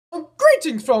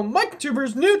Greetings from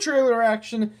MikeTuber's new trailer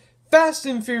reaction, Fast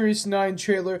and Furious 9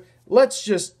 trailer. Let's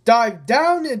just dive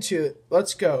down into it.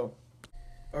 Let's go.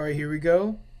 Alright, here we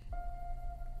go.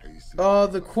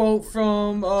 The quote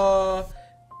from,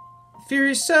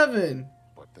 Furious 7.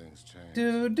 But things change.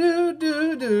 Do do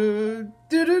do do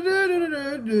do do do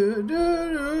do do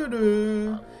do do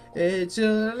do. It's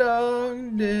a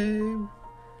long day.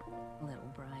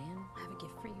 Little Brian, I have a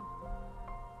gift for you.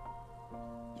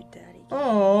 Your daddy.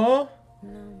 Aww.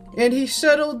 No. And he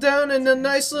settled down in a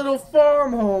nice little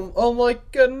farm home,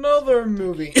 unlike another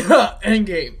movie.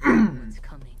 Endgame. It's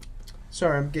coming.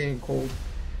 Sorry, I'm getting cold.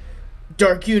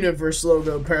 Dark Universe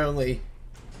logo, apparently.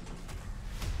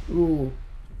 Ooh.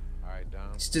 Alright,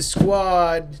 Dom. It's the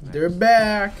squad. They're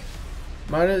back.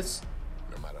 Minus.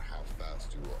 No matter how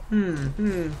fast you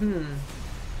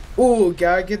are, Ooh,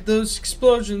 gotta get those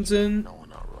explosions in. no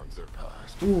one outruns their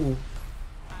past. Ooh.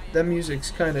 That music's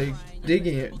kind of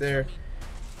digging it there.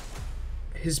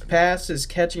 His past is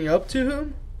catching up to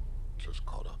him? Just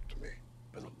caught up to me.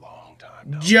 Been a long time.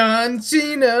 Dom. John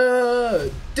Cena!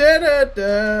 Da da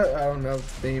da! I don't know the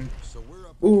theme. So we're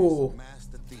up Ooh. against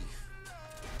Master Thief,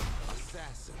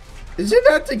 Assassin. Isn't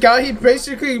that the guy he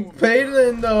basically played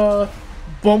in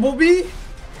Bumblebee?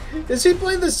 Is he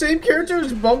playing the same character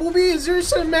as Bumblebee? Is there a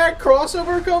cinematic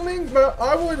crossover coming? But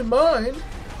I wouldn't mind.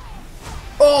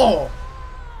 Oh!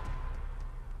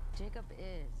 Jacob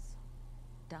is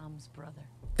Dom's brother.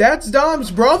 That's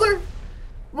Dom's brother?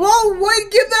 Whoa,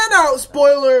 wait, get that out!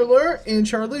 Spoiler alert! And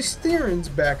Charlize Theron's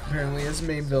back apparently as the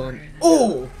main villain.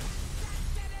 Ooh!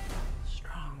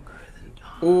 Stronger than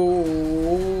Dom.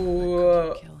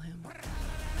 Ooh. Kill him.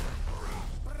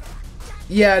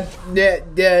 Yeah,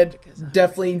 dead.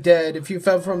 Definitely dead. If you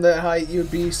fell from that height, you'd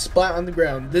be splat on the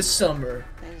ground this summer.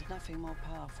 There's nothing more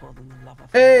powerful than the love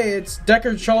of Hey, it's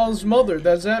Deckard Shaw's mother.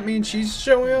 Does that mean she's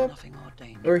showing up? nothing more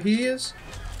dangerous. Or he is?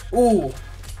 Ooh.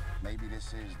 Maybe this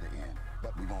is the end,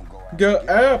 but we gonna go out. Go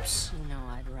together. apps. You know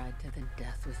I'd ride to the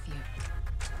death with you.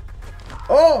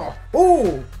 Oh.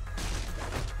 Ooh.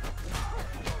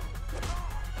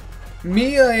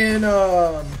 Mia and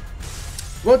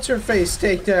what's her face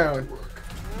takedown?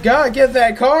 Gotta get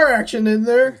that car action in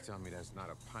there. Tell me that's not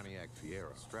a Pontiac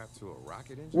Fiero strapped to a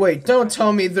rocket engine? Wait, don't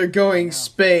tell me they're going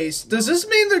space. Does this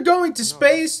mean they're going to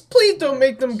space? Please don't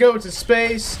make them go to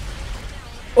space.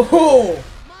 Oh!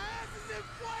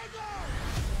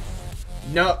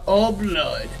 Not all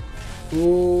blood.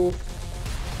 Ooh.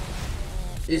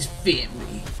 Is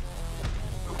family.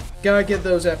 Gotta get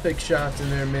those epic shots in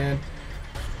there, man.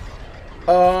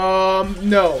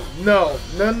 No.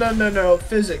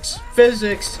 Physics.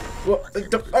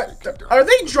 Are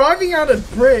they driving on a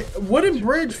wooden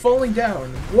bridge falling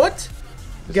down? What?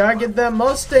 Gotta get that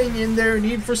Mustang in there.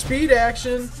 Need for Speed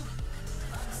action.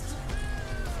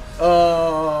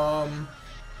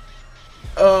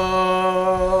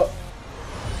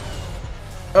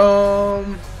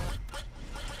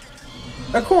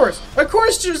 Of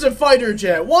course there's a fighter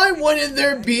jet. Why wouldn't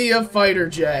there be a fighter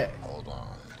jet? Hold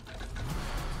on.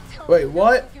 Wait,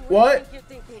 what? What?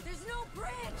 There's no bridge.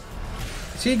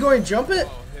 Is he going to jump it?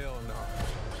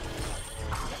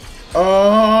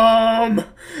 Oh, hell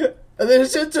no.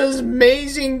 This is this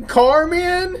amazing car,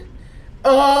 man?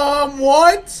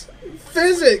 What?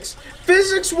 Physics.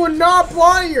 Physics would not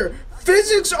apply here.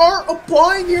 Physics aren't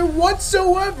applying here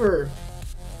whatsoever.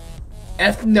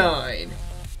 F9.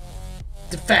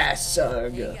 The Fast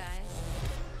Saga. Guys,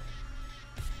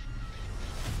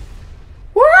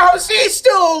 How is he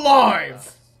still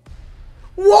alive?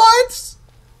 What?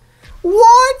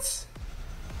 What?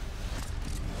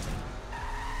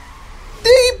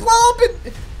 Did he blow up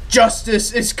and...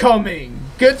 Justice is coming.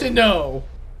 Good to know.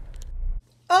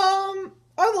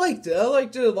 I liked it. I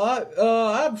liked it a lot.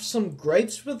 I have some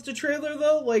gripes with the trailer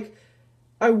though. Like,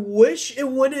 I wish it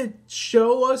wouldn't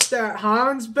show us that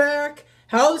Han's back.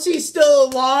 How is he still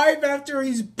alive after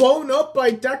he's blown up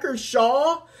by Deckard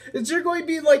Shaw? Is there going to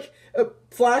be like a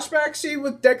flashback scene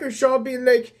with Deckard Shaw being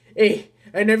like, "Hey,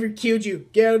 I never killed you.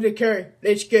 Get out of the car.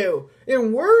 Let's go."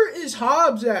 And where is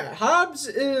Hobbs at? Hobbs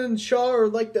and Shaw are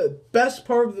like the best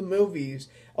part of the movies.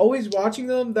 Always watching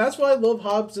them. That's why I love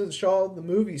Hobbs and Shaw in the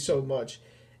movie so much.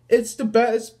 It's the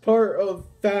best part of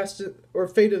Fast or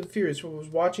Fate of the Furious was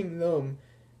watching them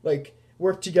like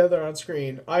work together on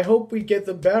screen. I hope we get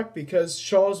them back because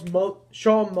Shaw's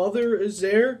mother is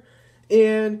there.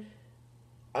 And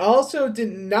I also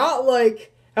did not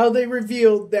like how they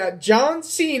revealed that John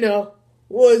Cena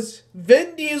was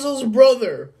Vin Diesel's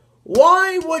brother.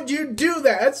 Why would you do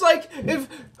that? It's like if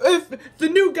the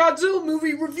new Godzilla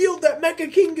movie revealed that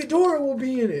Mecha King Ghidorah will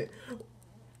be in it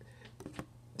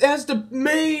as the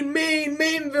main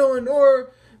villain,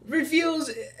 or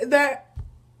reveals that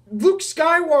Luke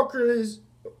Skywalker is,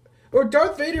 or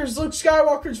Darth Vader is Luke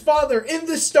Skywalker's father in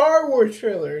the Star Wars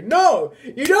trailer. No,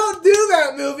 you don't do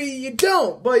that, movie. You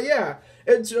don't. But yeah,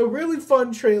 it's a really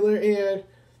fun trailer, and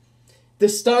the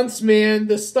stunts, man,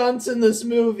 the stunts in this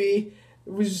movie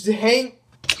was Hank,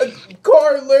 a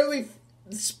car literally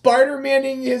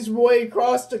Spider-Manning his way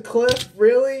across the cliff,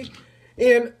 really,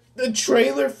 and the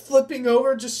trailer flipping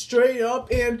over just straight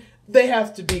up, and they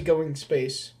have to be going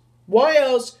space. Why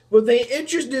else would they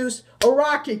introduce a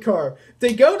rocket car? If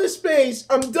they go to space,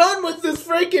 I'm done with this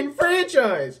freaking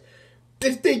franchise.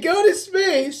 If they go to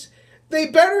space, they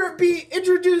better be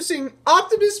introducing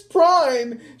Optimus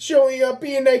Prime showing up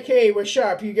being like, hey, what's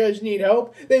up? You guys need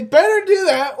help? They better do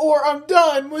that or I'm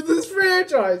done with this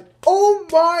franchise. Oh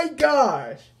my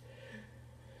gosh.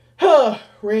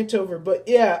 Rant over. But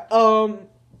yeah,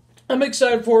 I'm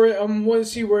excited for it. I want to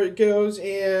see where it goes.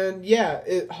 And yeah,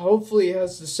 it hopefully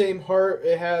has the same heart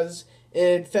it has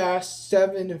in Fast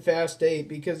 7 and Fast 8.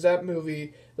 Because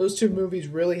those two movies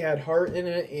really had heart in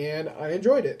it. And I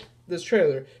enjoyed it. This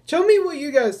trailer. Tell me what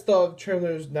you guys thought of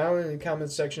trailers down in the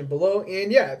comments section below.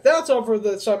 And yeah, that's all for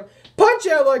this time. Punch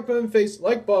that like button, face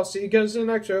like boss. See you guys in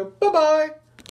the next show. Bye bye.